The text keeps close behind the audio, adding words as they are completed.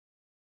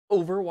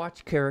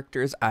Overwatch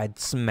characters I'd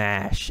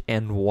smash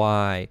and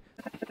why.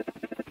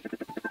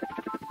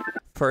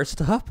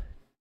 First up,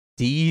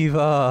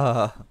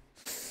 Diva.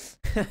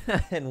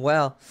 And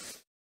well,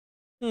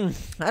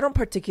 I don't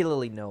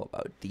particularly know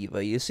about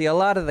Diva. You see, a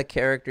lot of the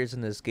characters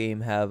in this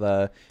game have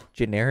a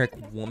generic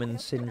woman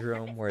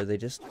syndrome where they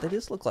just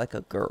look like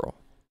a girl.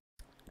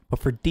 But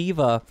for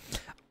Diva,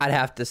 I'd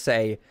have to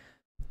say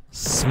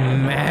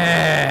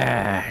smash.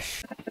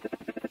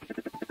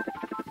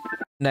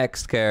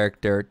 Next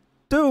character,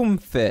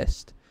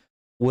 Doomfist.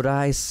 Would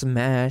I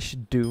smash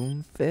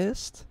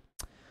Doomfist?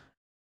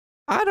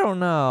 I don't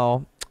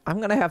know. I'm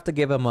gonna have to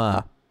give him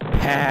a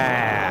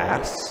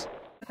pass.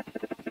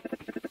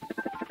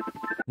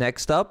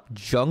 Next up,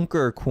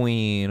 Junker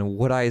Queen.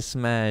 Would I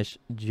smash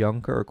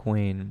Junker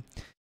Queen?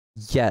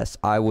 Yes,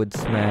 I would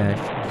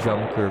smash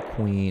Junker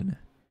Queen.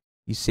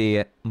 You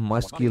see,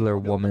 muscular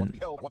woman.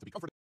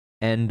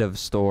 End of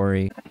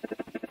story.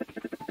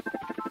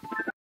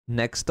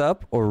 Next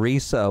up,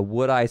 Orisa.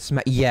 Would I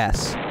smash?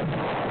 Yes.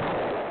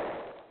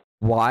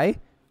 Why?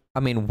 I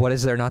mean, what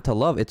is there not to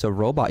love? It's a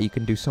robot. You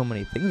can do so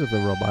many things with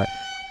a robot.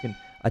 You can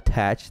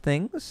attach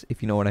things,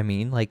 if you know what I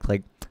mean. Like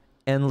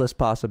endless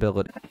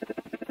possibility.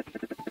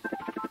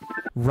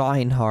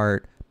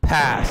 Reinhardt.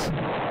 Pass.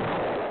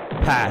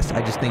 Pass.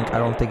 I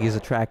don't think he's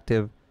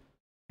attractive.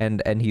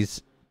 And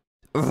he's...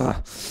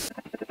 Ugh.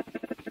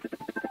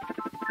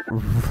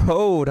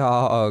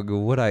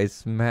 Roadhog. Would I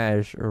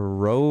smash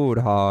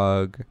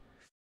Roadhog?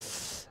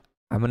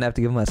 I'm gonna have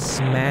to give him a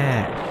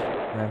smash.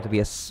 Gonna have to be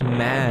a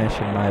smash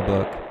in my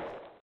book.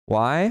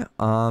 Why?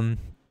 I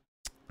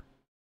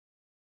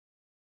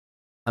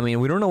mean,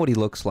 we don't know what he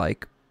looks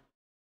like,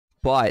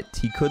 but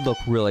he could look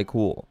really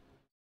cool.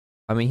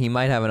 I mean, he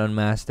might have an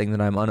unmasked thing that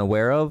I'm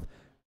unaware of,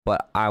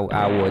 but I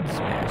would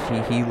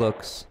smash. He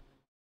looks.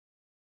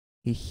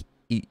 He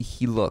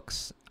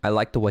looks. I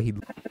like the way he.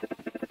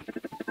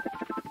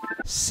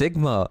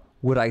 Sigma.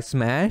 Would I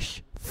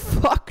smash?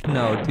 Fuck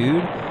no,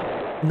 dude.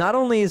 Not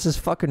only is his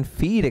fucking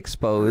feet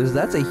exposed,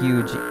 that's a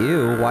huge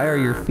ew. Why are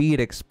your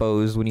feet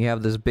exposed when you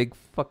have this big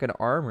fucking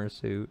armor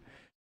suit?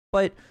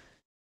 But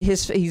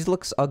he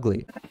looks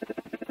ugly.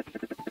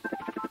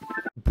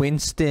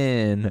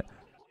 Winston.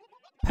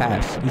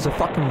 Pass. He's a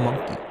fucking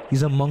monkey.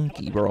 He's a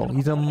monkey, bro.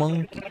 He's a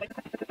monkey.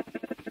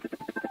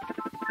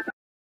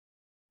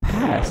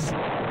 Pass.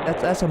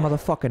 That's a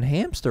motherfucking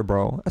hamster,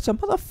 bro. That's a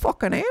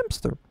motherfucking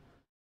hamster.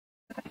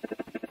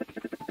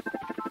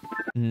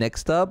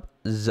 Next up,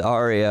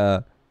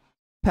 Zarya.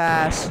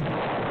 Pass.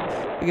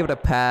 I give it a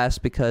pass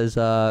because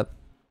I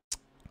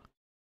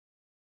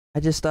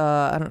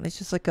don't know,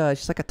 she's just like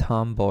a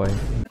tomboy.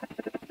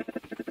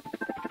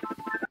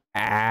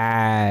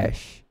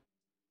 Ash.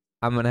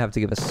 I'm gonna have to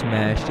give a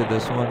smash to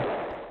this one.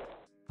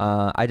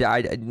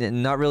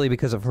 Not really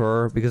because of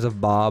her, because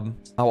of Bob.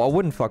 Oh, I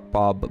wouldn't fuck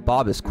Bob, but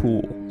Bob is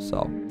cool,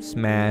 so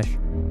smash.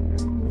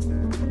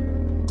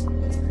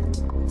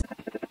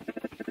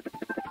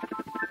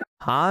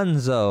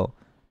 Hanzo.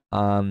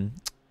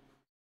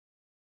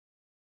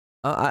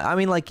 I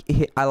mean, like,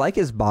 I like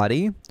his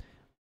body,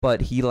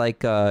 but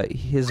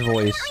his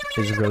voice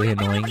is really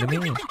annoying to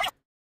me.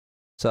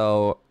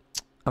 So,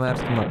 I'm gonna have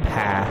to give him a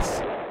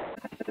pass.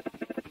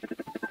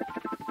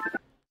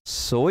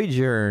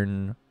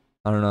 Sojourn.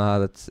 I don't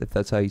know if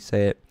that's how you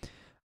say it.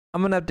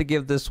 I'm gonna have to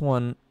give this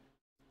one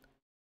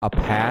a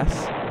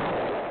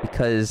pass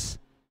because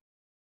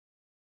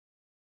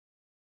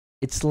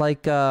it's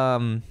like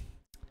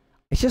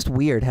it's just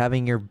weird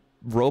having your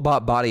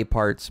robot body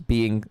parts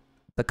being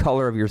the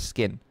color of your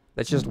skin.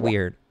 That's just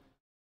weird.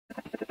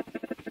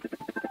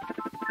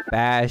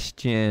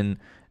 Bastion.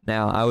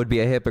 Now, I would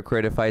be a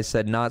hypocrite if I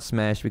said not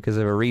smash because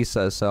of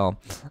Orisa, so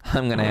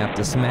I'm gonna have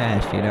to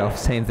smash, you know?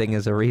 Same thing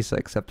as Orisa,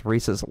 except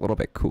Orisa's a little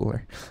bit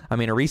cooler. I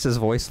mean, Orisa's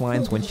voice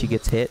lines when she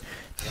gets hit,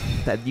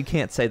 that you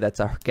can't say that's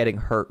a getting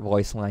hurt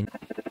voice line.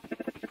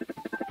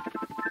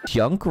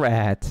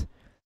 Junkrat.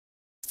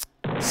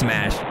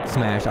 Smash.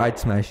 Smash. I'd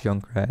smash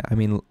Junkrat. I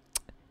mean,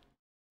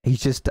 he's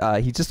just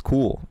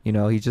cool, you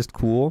know? He's just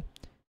cool.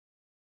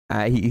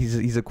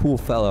 He's a cool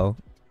fellow.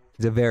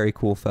 He's a very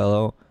cool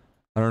fellow.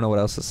 I don't know what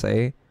else to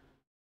say.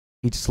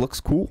 He just looks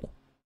cool.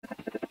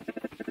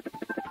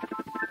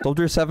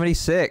 Soldier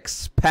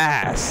 76.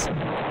 Pass.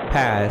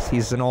 Pass.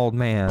 He's an old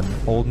man.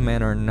 Old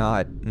men are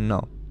not.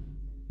 No.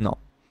 No.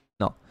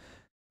 No.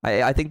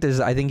 I think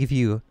if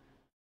you...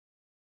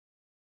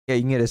 Yeah,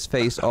 you can get his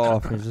face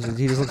off. He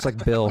just looks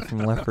like Bill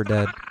from Left 4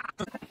 Dead.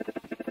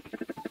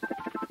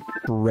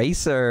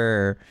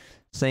 Racer.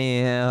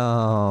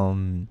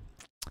 Sam.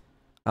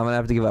 I'm gonna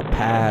have to give a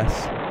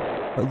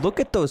pass. But look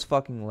at those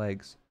fucking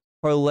legs.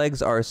 Her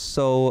legs are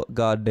so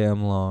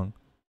goddamn long.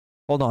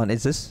 Hold on,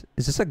 is this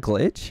a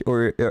glitch?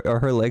 Or are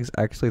her legs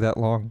actually that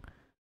long?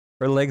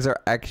 Her legs are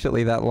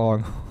actually that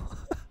long.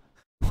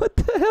 What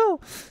the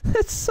hell?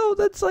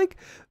 That's like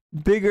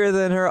bigger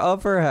than her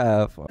upper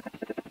half.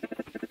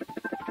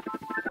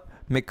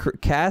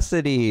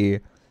 Cassidy.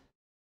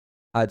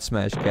 I'd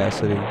smash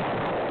Cassidy.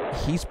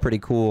 He's pretty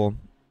cool.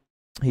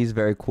 He's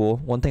very cool.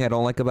 One thing I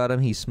don't like about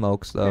him, he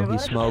smokes though. He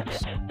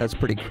smokes. That's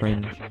pretty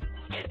cringe.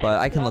 But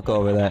I can look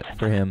over that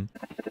for him.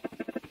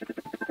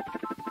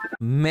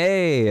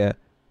 May.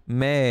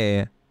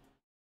 May.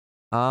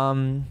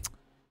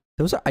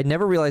 Those are, I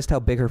never realized how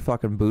big her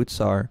fucking boots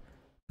are.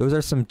 Those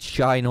are some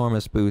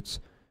ginormous boots.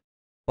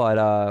 But,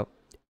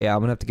 yeah,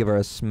 I'm gonna have to give her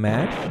a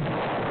smash.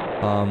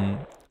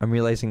 I'm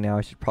realizing now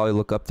I should probably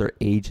look up their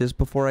ages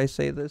before I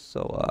say this,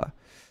 so,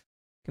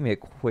 give me a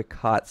quick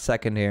hot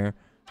second here.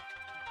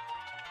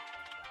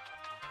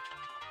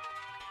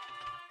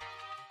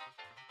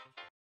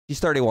 She's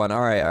 31.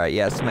 Alright,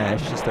 yeah,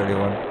 smash. She's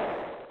 31.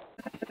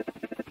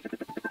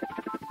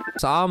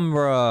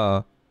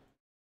 Sombra.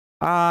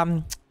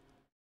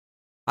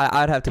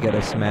 I'd have to get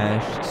a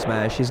smash.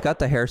 Smash. She's got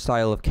the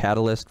hairstyle of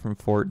Catalyst from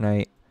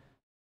Fortnite.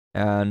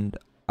 And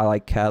I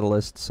like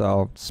Catalyst,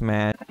 so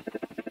smash.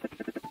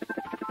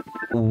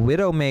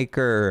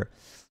 Widowmaker.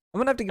 I'm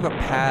gonna have to give a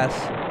pass.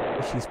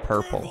 She's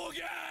purple.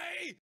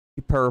 She's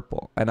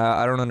purple. And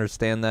I don't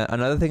understand that.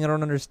 Another thing I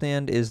don't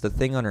understand is the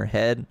thing on her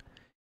head.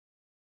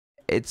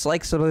 It's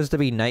like supposed to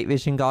be night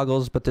vision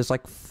goggles, but there's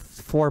like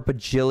 4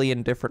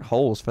 bajillion different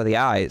holes for the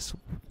eyes.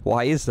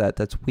 Why is that?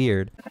 That's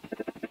weird.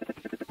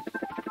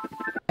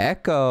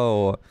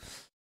 Echo.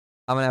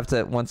 I'm gonna have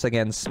to once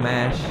again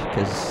smash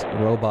because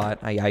robot.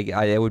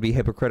 It would be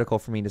hypocritical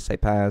for me to say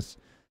pass.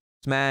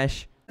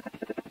 Smash.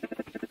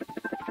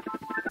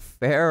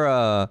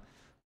 Farah.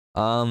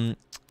 What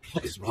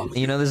is wrong with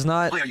you know, there's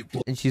not.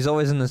 And she's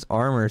always in this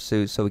armor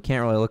suit, so we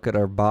can't really look at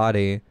her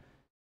body.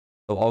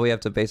 So all we have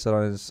to base it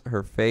on is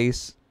her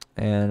face,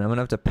 and I'm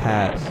gonna have to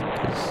pass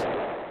because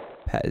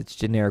it's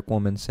generic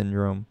woman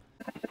syndrome.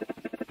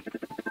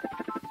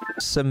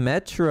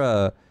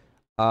 Symmetra.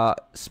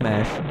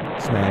 Smash.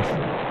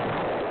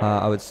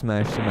 I would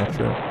smash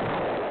Symmetra.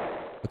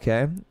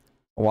 Okay.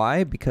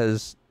 Why?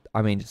 Because,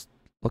 I mean, just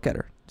look at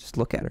her. Just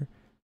look at her.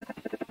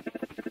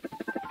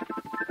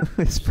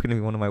 It's gonna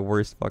be one of my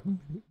worst fucking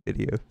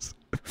videos.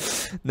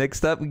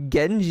 Next up,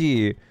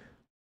 Genji.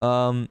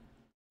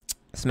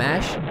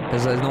 Smash.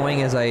 As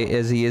annoying as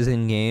he is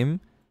in game.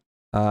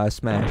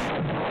 Smash.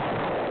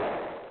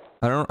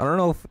 I don't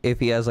know if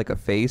he has like a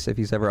face, if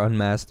he's ever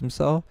unmasked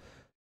himself.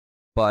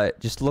 But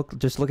just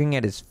looking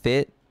at his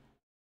fit,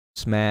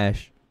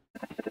 smash.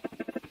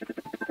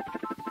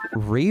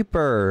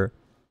 Reaper.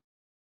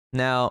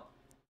 Now,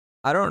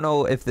 I don't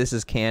know if this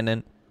is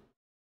canon,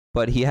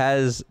 but he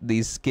has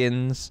these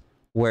skins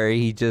where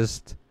he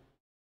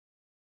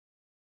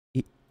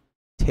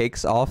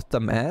takes off the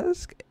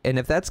mask, and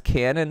if that's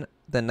canon,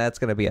 then that's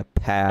gonna be a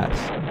pass.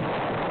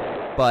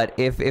 But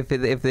if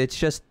it's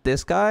just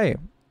this guy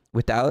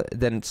without,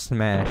 then it's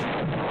smash.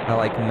 I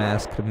like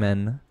masked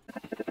men.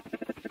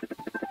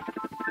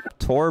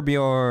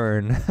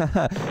 Torbjorn.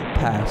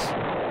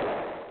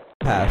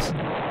 Pass.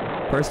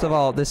 First of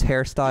all, this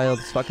hairstyle,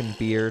 this fucking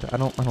beard, I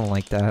don't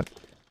like that.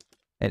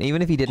 And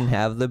even if he didn't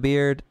have the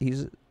beard,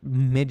 he's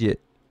midget.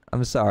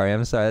 I'm sorry,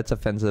 that's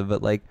offensive,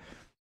 but like,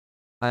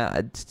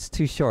 it's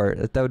too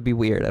short. That would be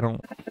weird. I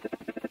don't.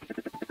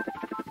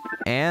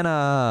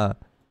 Anna.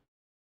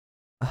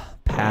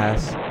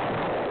 Pass.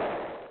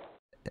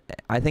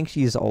 I think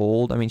she's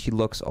old. I mean, she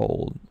looks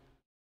old.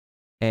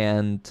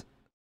 And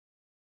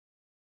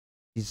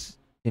she's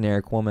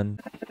generic woman.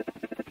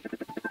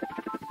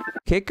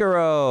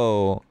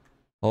 Kikero.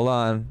 Hold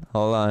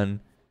on.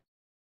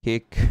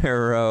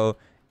 Kikero,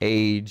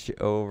 age,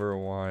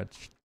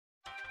 Overwatch.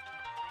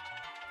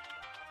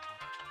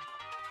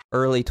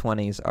 Early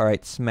 20s.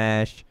 Alright,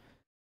 smash.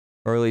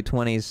 Early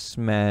 20s,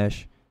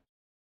 smash.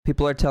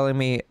 People are telling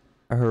me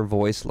her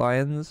voice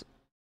lines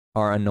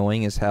are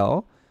annoying as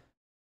hell.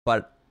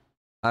 But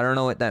I don't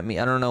know what that mean.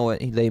 I don't know what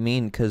they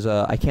mean because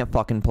I can't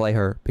fucking play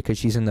her because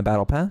she's in the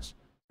battle pass.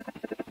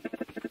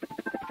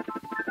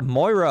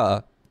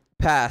 Moira.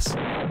 Pass.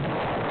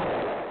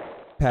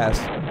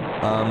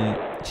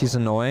 She's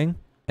annoying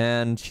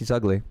and she's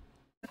ugly.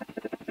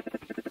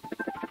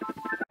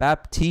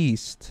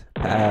 Baptiste.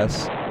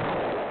 Pass.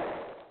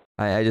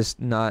 I just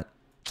not.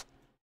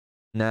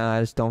 Nah,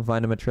 I just don't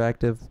find him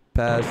attractive.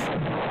 Pass.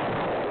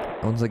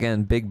 Once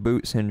again, big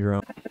boot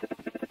syndrome.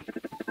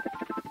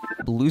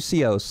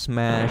 Lucio,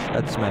 smash.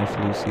 I'd smash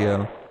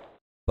Lucio.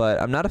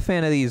 But I'm not a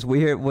fan of these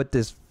weird with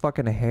this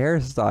fucking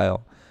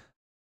hairstyle.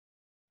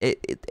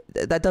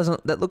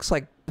 That looks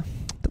like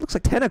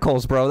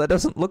tentacles, bro. That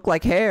doesn't look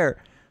like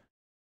hair.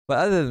 But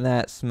other than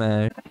that,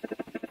 smash.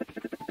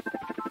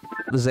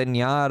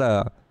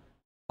 Zenyatta.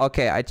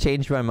 Okay, I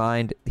changed my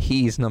mind.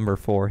 He's number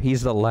 4.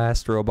 He's the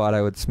last robot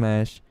I would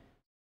smash.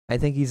 I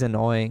think he's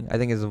annoying. I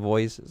think his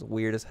voice is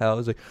weird as hell.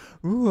 It's like,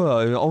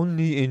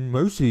 only in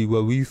Mercy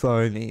will we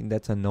find.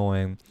 That's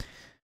annoying.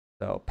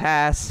 So,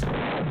 pass.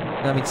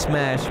 I mean,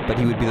 smash, but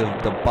he would be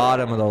the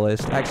bottom of the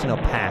list. Actually, no,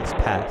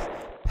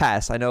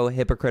 pass. I know,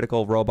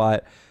 hypocritical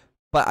robot.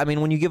 But, I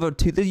mean, when you give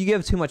you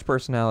give too much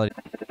personality.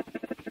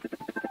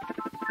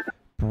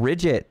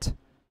 Bridget.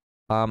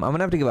 I'm gonna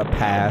have to give a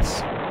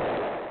pass.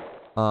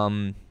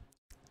 I'm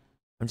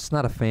just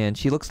not a fan.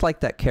 She looks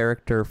like that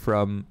character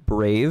from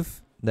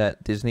Brave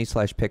that Disney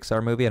slash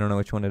Pixar movie. I don't know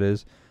which one it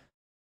is.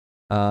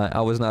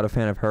 I was not a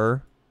fan of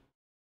her.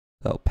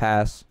 So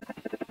pass.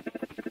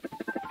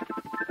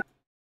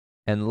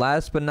 And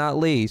last but not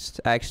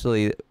least,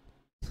 actually,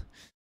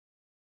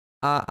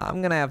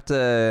 I'm gonna have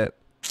to.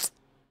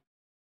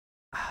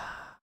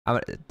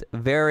 I'm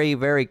very,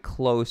 very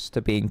close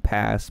to being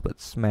passed, but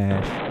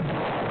smash.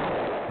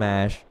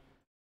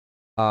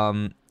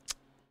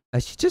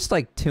 She's just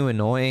like too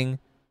annoying.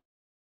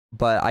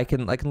 But I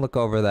can look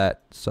over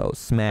that. So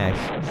smash.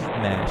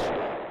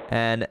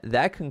 And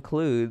that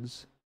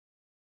concludes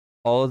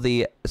all of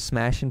the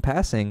smash and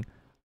passing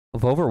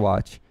of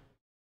Overwatch.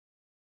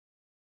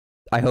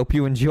 I hope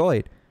you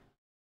enjoyed.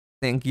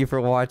 Thank you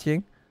for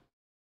watching.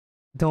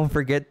 Don't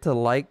forget to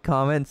like,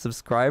 comment,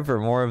 subscribe for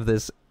more of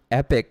this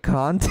epic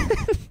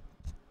content.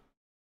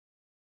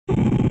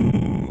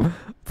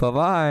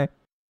 Bye-bye.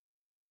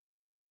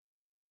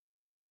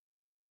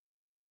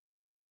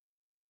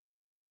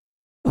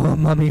 Oh,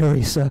 Mommy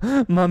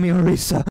Orisa.